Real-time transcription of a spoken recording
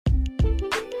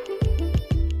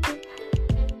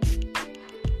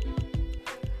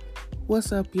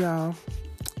What's up, y'all?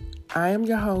 I am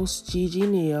your host, Gigi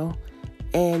Neal,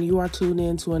 and you are tuned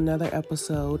in to another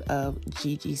episode of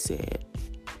Gigi Said.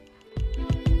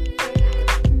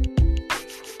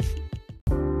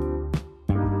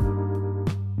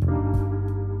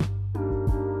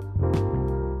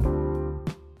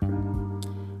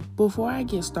 Before I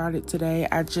get started today,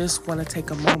 I just want to take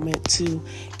a moment to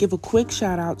give a quick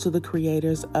shout out to the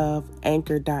creators of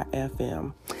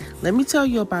Anchor.fm. Let me tell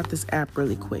you about this app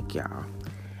really quick, y'all.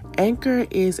 Anchor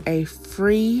is a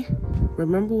free,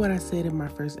 remember what I said in my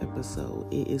first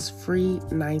episode, it is free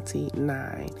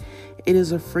 99. It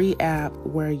is a free app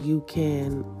where you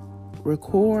can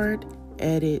record,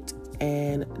 edit,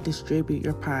 and distribute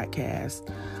your podcast.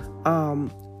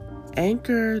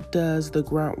 Anchor does the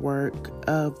grunt work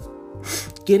of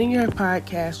getting your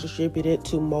podcast distributed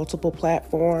to multiple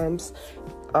platforms.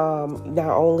 Not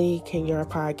only can your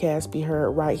podcast be heard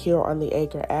right here on the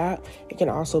Anchor app, it can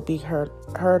also be heard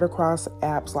across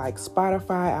apps like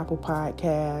Spotify, Apple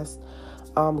Podcasts,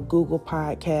 Google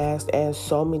Podcasts, and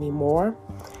so many more.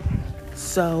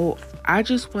 So I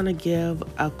just want to give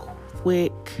a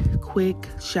quick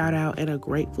shout out and a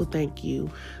grateful thank you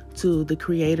to the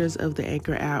creators of the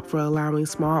Anchor app for allowing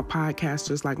small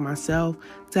podcasters like myself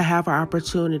to have an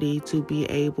opportunity to be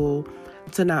able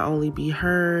to not only be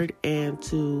heard and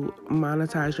to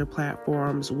monetize your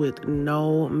platforms with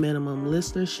no minimum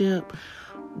listenership,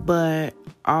 but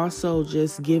also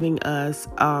just giving us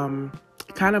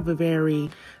kind of a very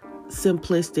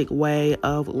simplistic way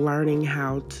of learning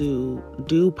how to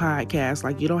do podcasts.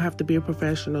 Like, you don't have to be a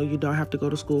professional, you don't have to go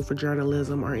to school for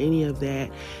journalism or any of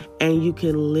that, and you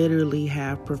can literally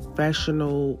have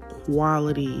professional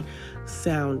quality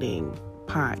sounding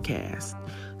podcasts.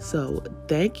 So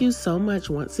thank you so much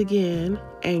once again,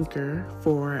 Anchor,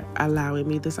 for allowing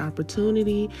me this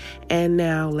opportunity. And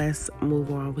now let's move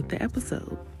on with the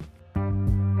episode.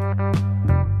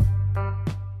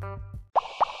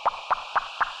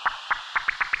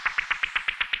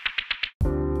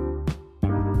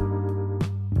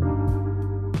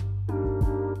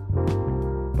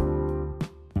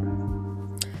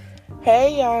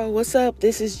 Hey y'all, what's up?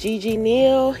 This is Gigi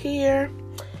Neal here,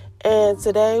 and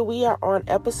today we are on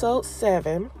episode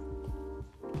 7,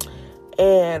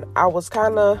 and I was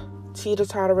kind of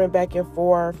teeter-tottering back and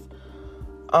forth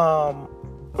on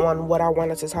what I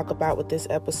wanted to talk about with this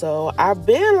episode. I've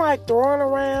been throwing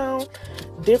around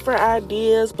different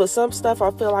ideas, but some stuff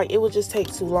I feel like it would just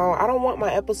take too long. I don't want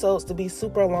my episodes to be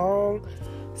super long,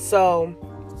 so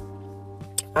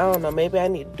I don't know, maybe I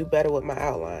need to do better with my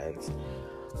outlines.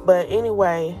 But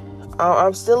anyway,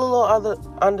 I'm still a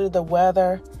little under the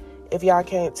weather. If y'all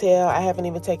can't tell, I haven't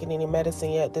even taken any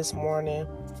medicine yet this morning.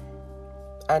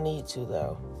 I need to,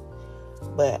 though.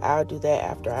 But I'll do that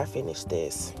after I finish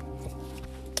this.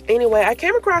 Anyway, I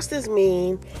came across this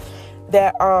meme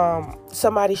that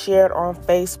somebody shared on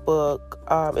Facebook.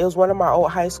 It was one of my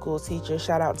old high school teachers.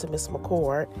 Shout out to Miss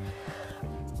McCord.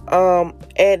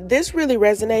 And this really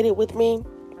resonated with me.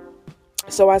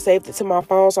 So I saved it to my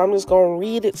phone, so I'm just going to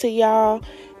read it to y'all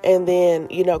and then,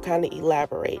 kind of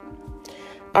elaborate.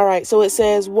 All right, so it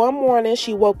says, one morning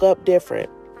she woke up different.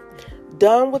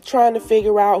 Done with trying to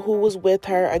figure out who was with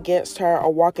her, against her,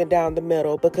 or walking down the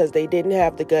middle because they didn't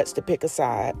have the guts to pick a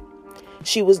side.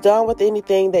 She was done with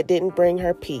anything that didn't bring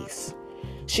her peace.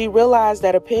 She realized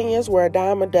that opinions were a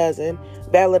dime a dozen,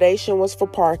 validation was for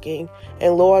parking,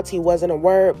 and loyalty wasn't a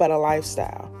word but a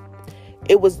lifestyle.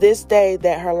 It was this day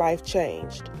that her life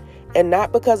changed, and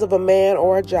not because of a man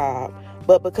or a job,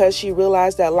 but because she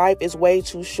realized that life is way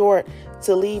too short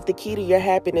to leave the key to your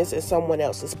happiness in someone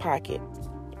else's pocket.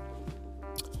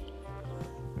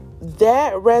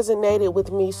 That resonated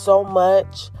with me so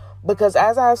much because,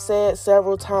 as I've said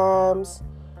several times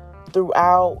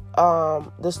throughout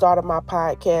the start of my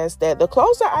podcast, that the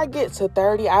closer I get to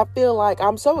 30, I feel like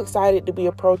I'm so excited to be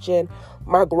approaching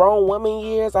my grown woman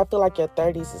years. I feel like your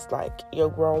 30s is like your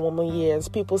grown woman years.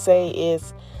 People say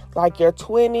it's like your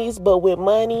 20s, but with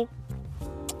money.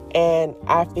 And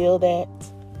I feel that.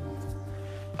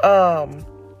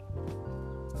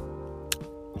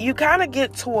 You kind of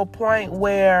get to a point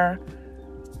where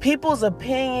people's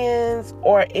opinions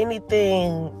or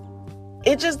anything,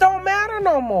 it just don't matter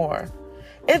no more.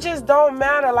 It just don't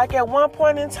matter. Like, at one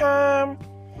point in time,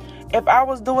 if I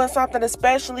was doing something,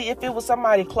 especially if it was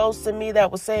somebody close to me that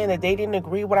was saying that they didn't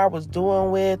agree what I was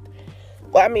doing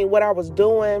what I was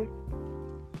doing,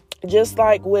 just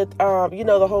like with,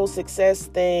 the whole success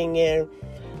thing and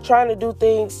trying to do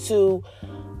things to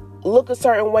look a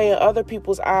certain way in other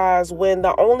people's eyes, when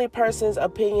the only person's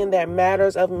opinion that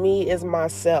matters of me is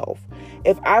myself.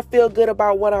 If I feel good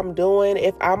about what I'm doing,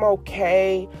 if I'm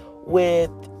okay with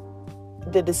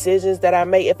the decisions that I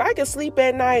made, if I can sleep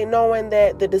at night knowing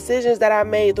that the decisions that I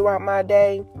made throughout my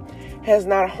day has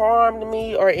not harmed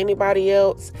me or anybody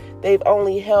else, they've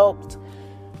only helped,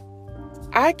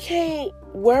 I can't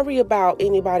worry about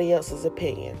anybody else's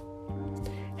opinion.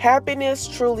 Happiness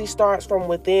truly starts from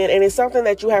within, and it's something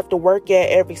that you have to work at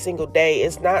every single day.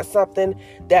 It's not something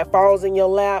that falls in your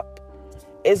lap.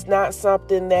 It's not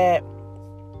something that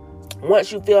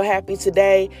once you feel happy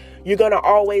today, you're going to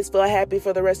always feel happy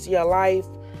for the rest of your life.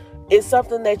 It's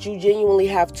something that you genuinely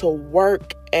have to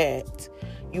work at.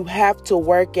 You have to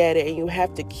work at it, and you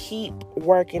have to keep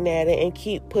working at it and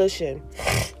keep pushing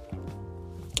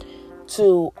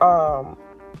to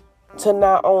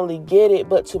not only get it,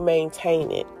 but to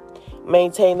maintain it.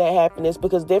 Maintain that happiness,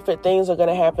 because different things are going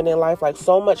to happen in life. Like,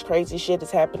 so much crazy shit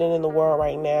is happening in the world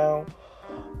right now.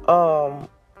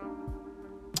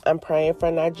 I'm praying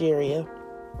for Nigeria.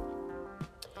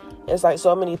 It's like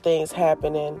so many things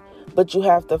happening, but you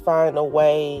have to find a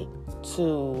way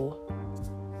to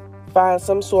find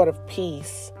some sort of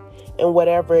peace in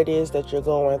whatever it is that you're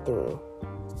going through.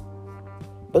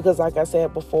 Because like I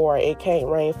said before, it can't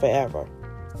rain forever.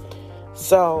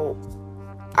 So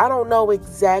I don't know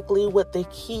exactly what the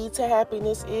key to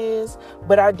happiness is,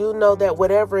 but I do know that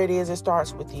whatever it is, it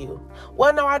starts with you.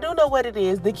 Well, no, I do know what it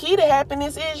is. The key to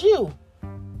happiness is you.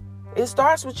 It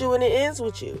starts with you and it ends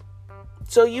with you.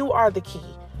 So you are the key.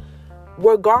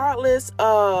 Regardless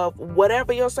of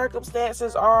whatever your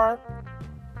circumstances are,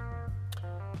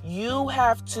 you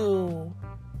have to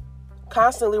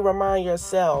constantly remind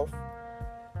yourself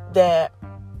that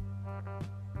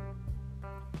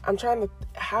I'm trying to,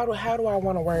 how do I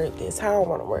want to word this? How I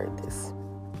want to word this.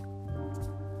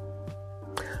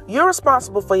 You're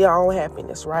responsible for your own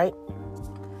happiness, right?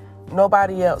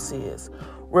 Nobody else is.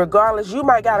 Regardless, you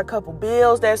might got a couple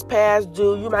bills that's past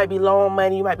due. You might be low on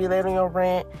money. You might be late on your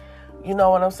rent. You know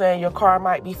what I'm saying? Your car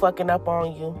might be fucking up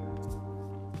on you.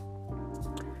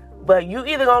 But you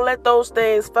either gonna let those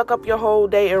things fuck up your whole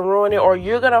day and ruin it, or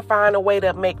you're gonna find a way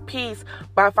to make peace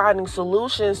by finding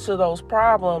solutions to those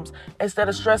problems instead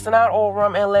of stressing out over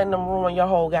them and letting them ruin your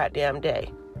whole goddamn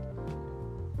day.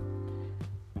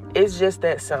 It's just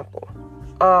that simple.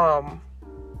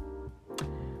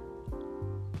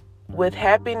 With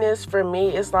happiness, for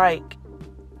me, it's like,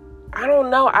 I don't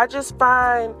know. I just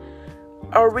find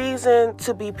a reason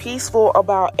to be peaceful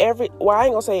about I ain't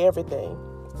gonna say everything.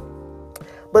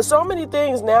 But so many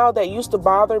things now that used to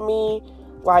bother me,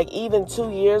 like even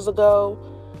 2 years ago,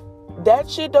 that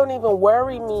shit don't even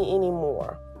worry me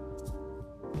anymore.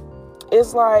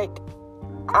 It's like,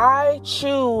 I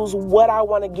choose what I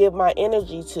want to give my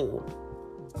energy to.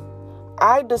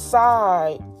 I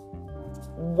decide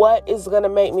what is going to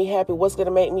make me happy, what's going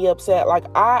to make me upset. Like,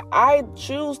 I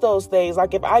choose those things.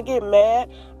 Like, if I get mad,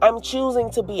 I'm choosing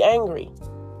to be angry.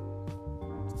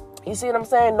 You see what I'm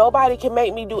saying? Nobody can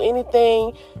make me do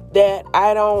anything that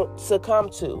I don't succumb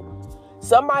to.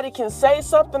 Somebody can say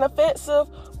something offensive,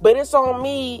 but it's on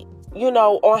me,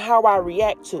 on how I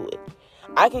react to it.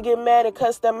 I can get mad and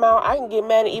cuss them out. I can get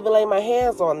mad and even lay my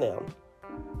hands on them.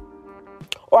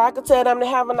 Or I could tell them to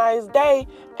have a nice day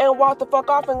and walk the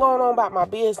fuck off and go on about my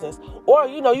business. Or,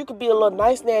 you could be a little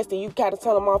nice nasty. You kind of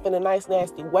tell them off in a nice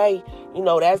nasty way.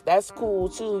 That's cool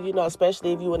too,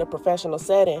 especially if you're in a professional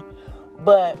setting.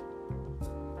 But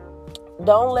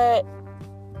don't let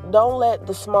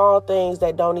the small things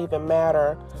that don't even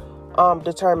matter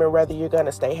determine whether you're going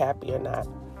to stay happy or not.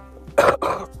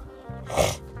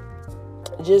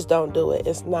 Just don't do it.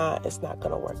 It's not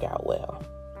going to work out well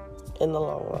in the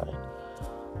long run.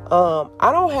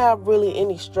 I don't have really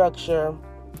any structure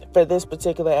for this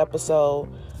particular episode.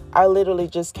 I literally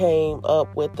just came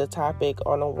up with the topic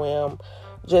on a whim,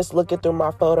 just looking through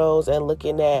my photos and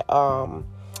looking at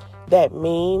that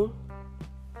meme.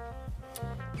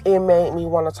 It made me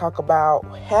want to talk about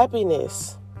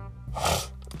happiness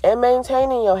and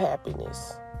maintaining your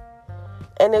happiness.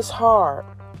 And it's hard,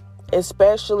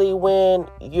 especially when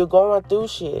you're going through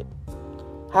shit.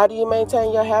 How do you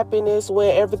maintain your happiness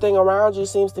when everything around you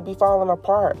seems to be falling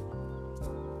apart?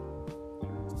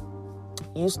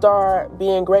 You start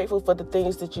being grateful for the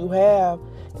things that you have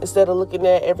instead of looking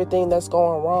at everything that's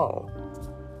going wrong.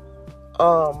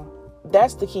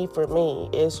 That's the key for me,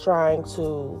 is trying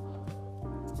to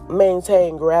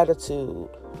maintain gratitude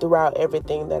throughout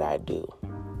everything that I do.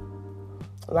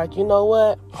 Like, you know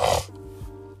what?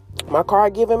 My car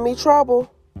giving me trouble,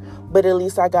 but at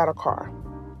least I got a car.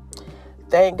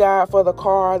 Thank God for the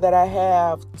car that I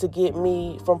have to get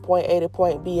me from point A to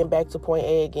point B and back to point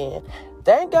A again.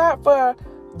 Thank God for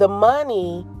the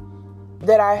money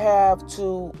that I have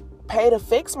to pay to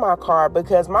fix my car,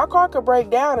 because my car could break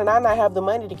down and I not have the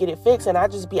money to get it fixed, and I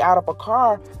just be out of a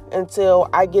car until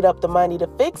I get up the money to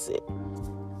fix it.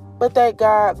 But thank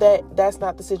God that's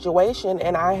not the situation,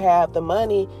 and I have the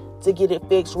money to get it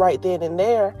fixed right then and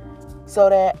there, so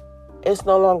that it's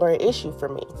no longer an issue for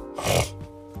me.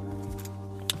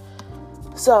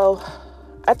 So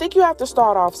I think you have to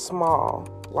start off small.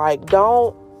 Like,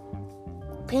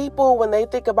 people, when they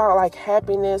think about like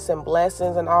happiness and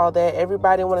blessings and all that,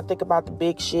 everybody want to think about the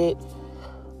big shit.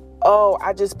 Oh,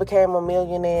 I just became a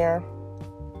millionaire.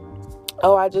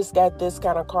 Oh, I just got this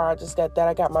kind of car. I just got that.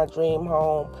 I got my dream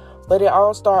home. But it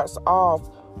all starts off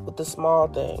with the small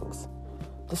things.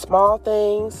 The small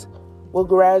things will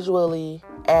gradually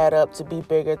add up to be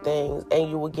bigger things, and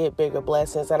you will get bigger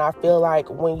blessings. And I feel like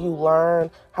when you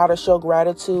learn how to show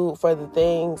gratitude for the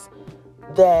things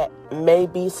that may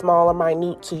be small or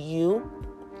minute to you,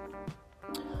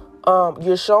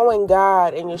 you're showing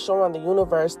God and you're showing the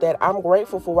universe that I'm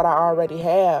grateful for what I already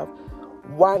have.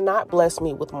 Why not bless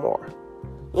me with more?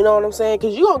 You know what I'm saying?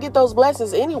 Because you're going to get those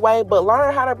blessings anyway, but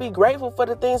learn how to be grateful for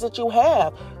the things that you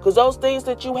have. Because those things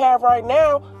that you have right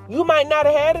now, you might not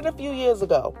have had it a few years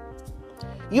ago.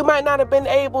 You might not have been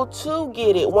able to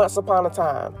get it once upon a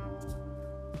time.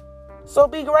 So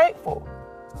be grateful.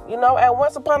 You know, at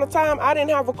once upon a time, I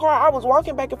didn't have a car. I was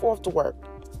walking back and forth to work.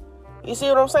 You see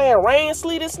what I'm saying? Rain,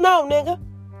 sleet, and snow, nigga.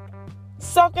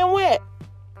 Soaking wet.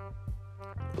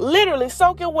 Literally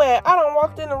soaking wet. I done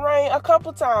walked in the rain a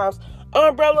couple times.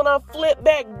 Umbrella done flipped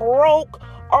back, broke.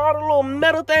 All the little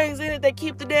metal things in it that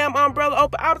keep the damn umbrella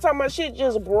open. All the time my shit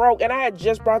just broke. And I had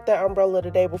just brought that umbrella the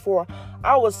day before.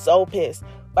 I was so pissed.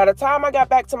 By the time I got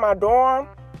back to my dorm,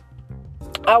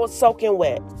 I was soaking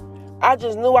wet. I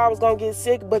just knew I was going to get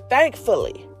sick. But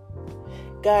thankfully,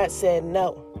 God said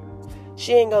no.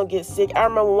 She ain't going to get sick. I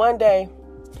remember one day,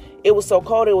 it was so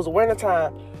cold. It was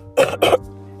wintertime.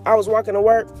 I was walking to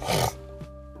work.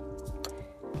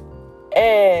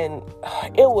 And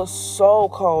it was so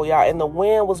cold, y'all. And the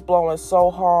wind was blowing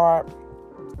so hard.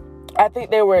 I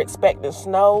think they were expecting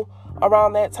snow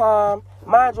around that time.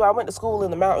 Mind you, I went to school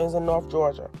in the mountains in North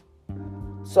Georgia.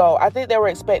 So I think they were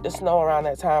expecting snow around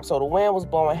that time. So the wind was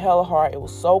blowing hella hard. It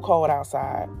was so cold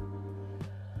outside.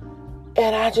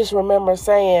 And I just remember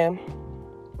saying,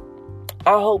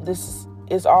 I hope this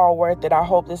is all worth it. I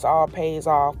hope this all pays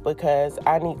off, because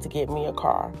I need to get me a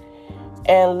car.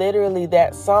 And literally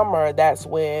that summer, that's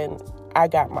when I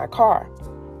got my car.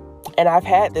 And I've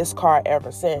had this car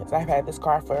ever since. I've had this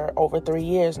car for over 3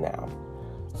 years now.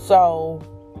 So,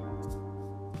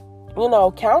 you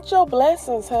know, count your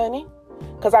blessings, honey.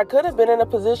 Because I could have been in a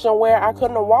position where I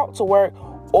couldn't have walked to work,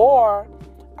 or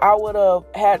I would have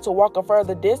had to walk a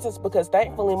further distance, because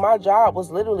thankfully my job was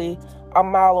literally a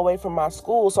mile away from my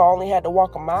school. So I only had to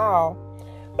walk a mile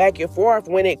back and forth,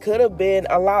 when it could have been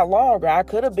a lot longer. I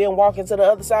could have been walking to the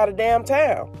other side of damn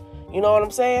town. You know what I'm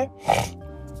saying?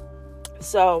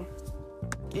 So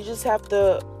you just have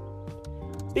to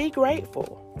be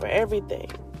grateful for everything.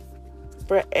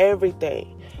 For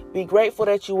everything. Be grateful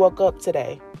that you woke up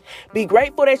today. Be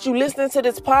grateful that you listening to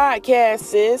this podcast,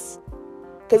 sis.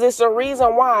 Because it's a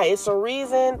reason why. It's a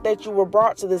reason that you were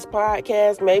brought to this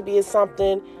podcast. Maybe it's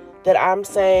something that I'm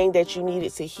saying that you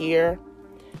needed to hear.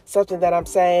 Something that I'm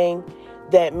saying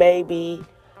that may be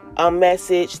a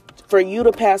message for you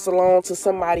to pass along to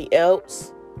somebody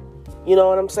else. You know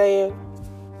what I'm saying?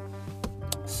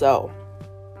 So,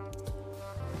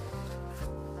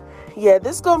 yeah,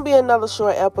 this is going to be another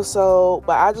short episode,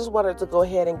 but I just wanted to go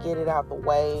ahead and get it out the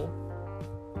way.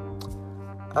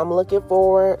 I'm looking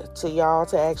forward to y'all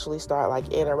to actually start like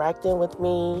interacting with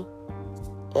me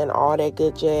and all that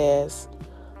good jazz.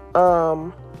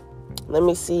 Let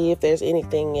me see if there's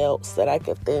anything else that I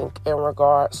could think in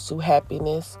regards to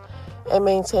happiness and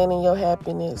maintaining your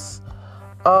happiness.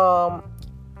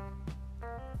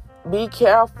 Be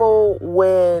careful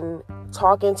when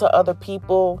talking to other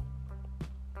people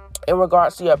in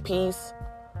regards to your peace.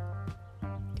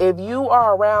 If you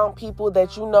are around people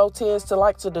that you know tends to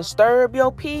like to disturb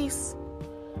your peace,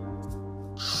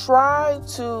 try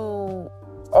to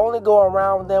only go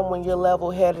around them when you're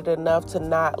level-headed enough to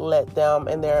not let them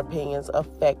and their opinions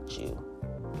affect you.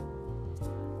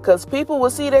 Because people will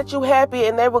see that you're happy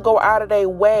and they will go out of their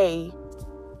way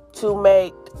to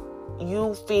make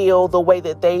you feel the way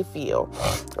that they feel.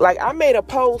 Like, I made a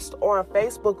post on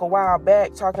Facebook a while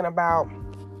back talking about,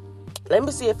 let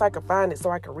me see if I can find it so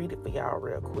I can read it for y'all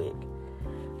real quick.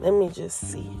 Let me just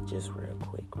see, just real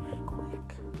quick.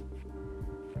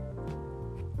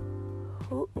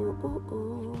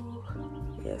 Ooh.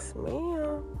 Yes,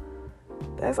 ma'am.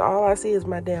 That's all I see is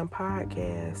my damn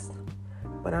podcast.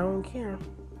 But I don't care.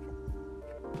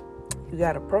 You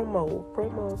gotta promote,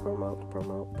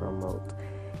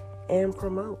 and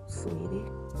promote, sweetie.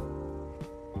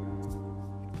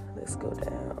 Let's go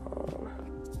down.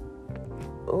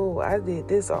 Oh, I did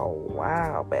this a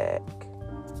while back.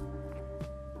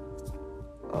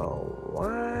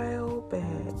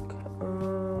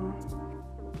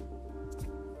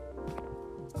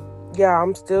 Yeah,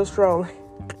 I'm still strolling.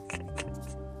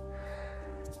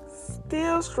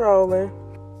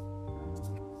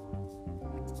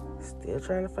 Still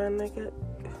trying to find that good.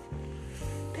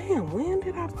 Damn, when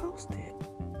did I post it?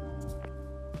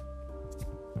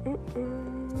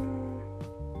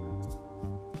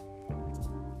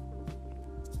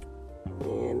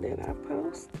 When did I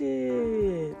post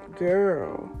it?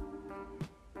 Girl.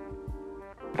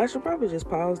 I should probably just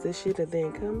pause this shit and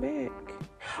then come back.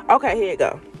 Okay, here you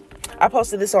go. I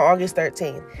posted this on August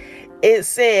 13th. It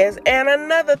says, and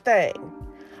another thing,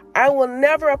 I will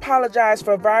never apologize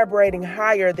for vibrating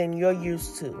higher than you're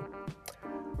used to.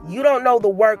 You don't know the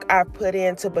work I've put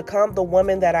in to become the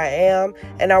woman that I am,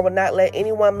 and I will not let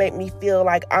anyone make me feel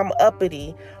like I'm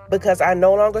uppity because I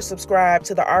no longer subscribe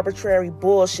to the arbitrary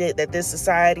bullshit that this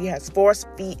society has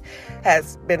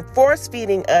been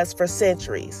force-feeding us for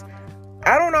centuries.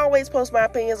 I don't always post my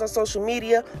opinions on social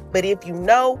media, but if you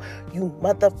know, you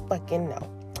motherfucking know.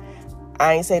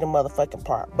 I ain't say the motherfucking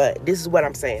part, but this is what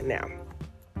I'm saying now.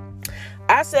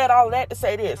 I said all of that to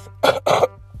say this.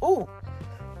 Ooh.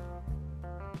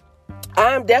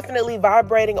 I am definitely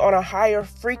vibrating on a higher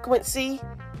frequency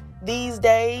these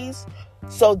days.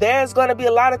 So there's going to be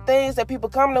a lot of things that people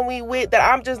come to me with that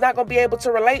I'm just not going to be able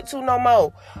to relate to no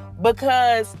more.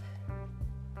 Because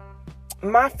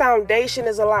my foundation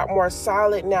is a lot more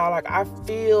solid now. Like, I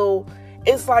feel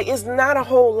it's like it's not a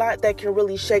whole lot that can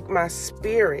really shake my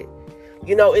spirit.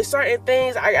 You know, it's certain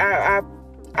things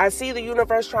I see the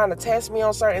universe trying to test me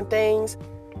on certain things,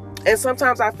 and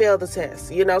sometimes I fail the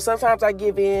test. You know, sometimes I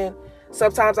give in,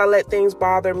 sometimes I let things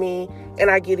bother me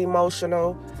and I get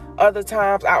emotional. Other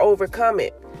times I overcome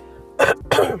it.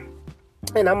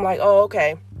 And I'm like, oh,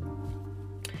 okay,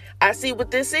 I see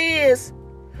what this is,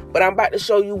 but I'm about to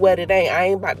show you what it ain't. I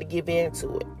ain't about to give in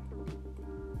to it.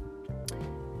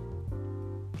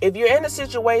 If you're in a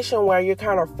situation where you're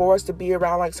kind of forced to be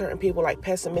around like certain people, like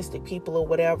pessimistic people or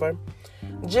whatever,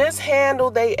 just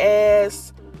handle they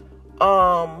ass,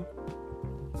 I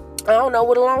don't know,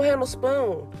 with a long handle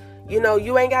spoon. You know,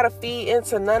 you ain't got to feed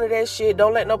into none of that shit.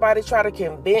 Don't let nobody try to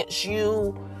convince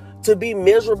you to be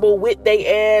miserable with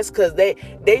they ass because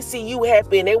they see you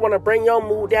happy and they want to bring your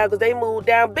mood down because they mood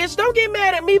down. Bitch, don't get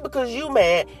mad at me because you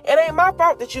mad. It ain't my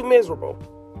fault that you miserable.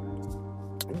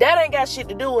 That ain't got shit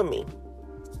to do with me.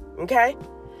 Okay?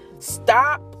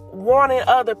 Stop wanting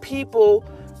other people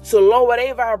to lower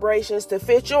their vibrations to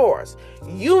fit yours.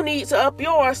 You need to up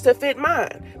yours to fit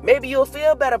mine. Maybe you'll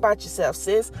feel better about yourself,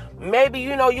 sis. Maybe,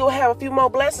 you'll have a few more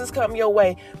blessings come your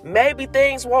way. Maybe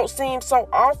things won't seem so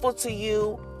awful to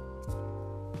you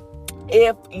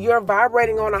if you're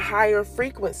vibrating on a higher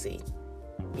frequency.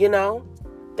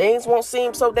 Things won't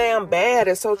seem so damn bad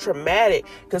and so traumatic,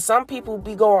 because some people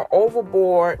be going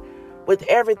overboard with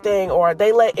everything, or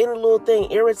they let any little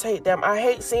thing irritate them. I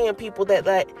hate seeing people that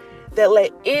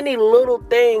let any little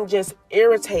thing just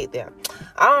irritate them.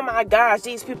 Oh my gosh,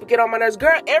 these people get on my nerves.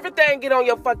 Girl, everything get on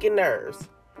your fucking nerves.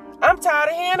 I'm tired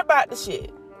of hearing about the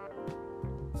shit.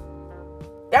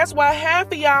 That's why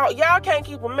half of y'all can't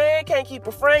keep a man, can't keep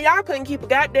a friend. Y'all couldn't keep a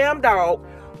goddamn dog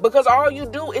because all you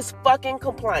do is fucking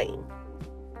complain.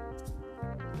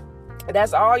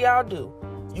 That's all y'all do.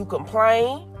 You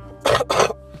complain.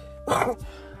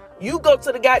 You go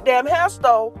to the goddamn hair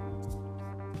store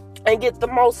and get the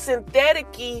most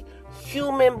synthetic-y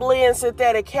human blend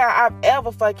synthetic hair I've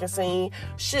ever fucking seen.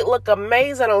 Shit look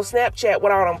amazing on Snapchat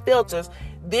with all them filters.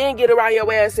 Then get around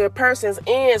your ass in person's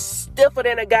end stiffer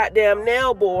than a goddamn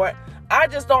nail board. I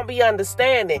just don't be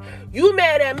understanding. You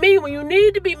mad at me when you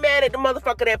need to be mad at the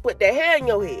motherfucker that put that hair in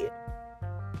your head.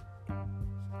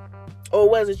 Or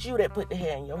was it you that put the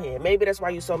hair in your head? Maybe that's why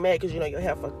you're so mad, because your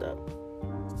hair fucked up.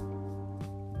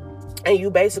 And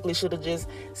you basically should have just,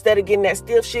 instead of getting that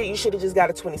stiff shit, you should have just got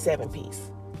a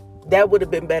 27-piece. That would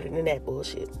have been better than that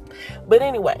bullshit. But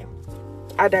anyway,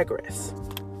 I digress.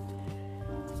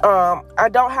 I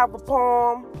don't have a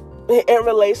poem in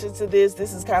relation to this.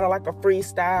 This is kind of like a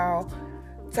freestyle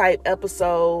type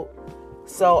episode.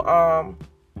 So,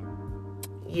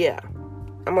 yeah.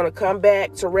 I'm going to come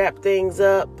back to wrap things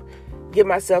up, get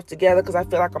myself together, because I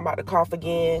feel like I'm about to cough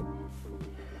again.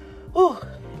 Whew.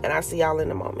 And I'll see y'all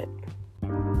in a moment.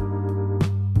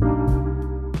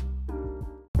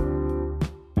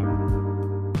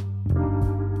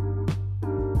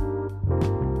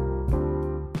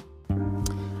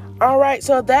 All right,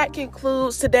 so that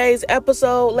concludes today's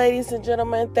episode, ladies and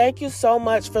gentlemen. Thank you so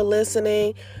much for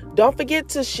listening. Don't forget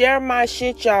to share my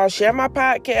shit, y'all. Share my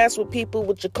podcast with people,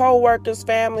 with your coworkers,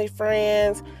 family,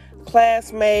 friends,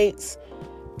 classmates,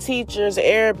 teachers,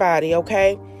 everybody,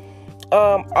 okay?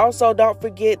 Also, don't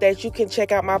forget that you can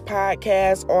check out my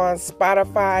podcast on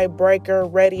Spotify, Breaker,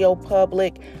 Radio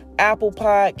Public, Apple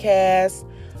Podcasts,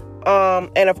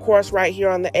 and of course right here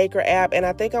on the Anchor app. And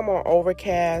I think I'm on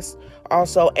Overcast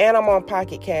also, and I'm on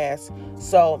Pocket Cast.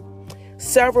 So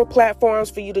several platforms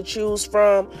for you to choose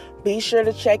from. Be sure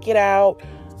to check it out.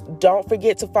 Don't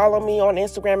forget to follow me on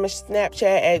Instagram and Snapchat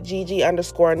at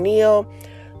Gigi_Neil.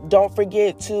 Don't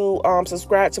forget to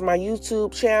subscribe to my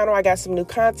YouTube channel. I got some new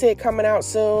content coming out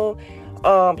soon.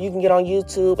 You can get on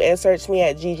YouTube and search me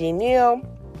at Gigi Neil.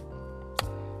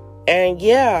 And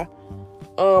yeah,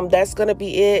 that's going to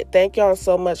be it. Thank y'all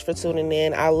so much for tuning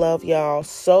in. I love y'all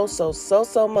so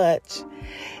much.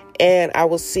 And I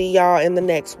will see y'all in the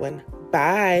next one.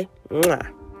 Bye.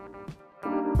 Mwah.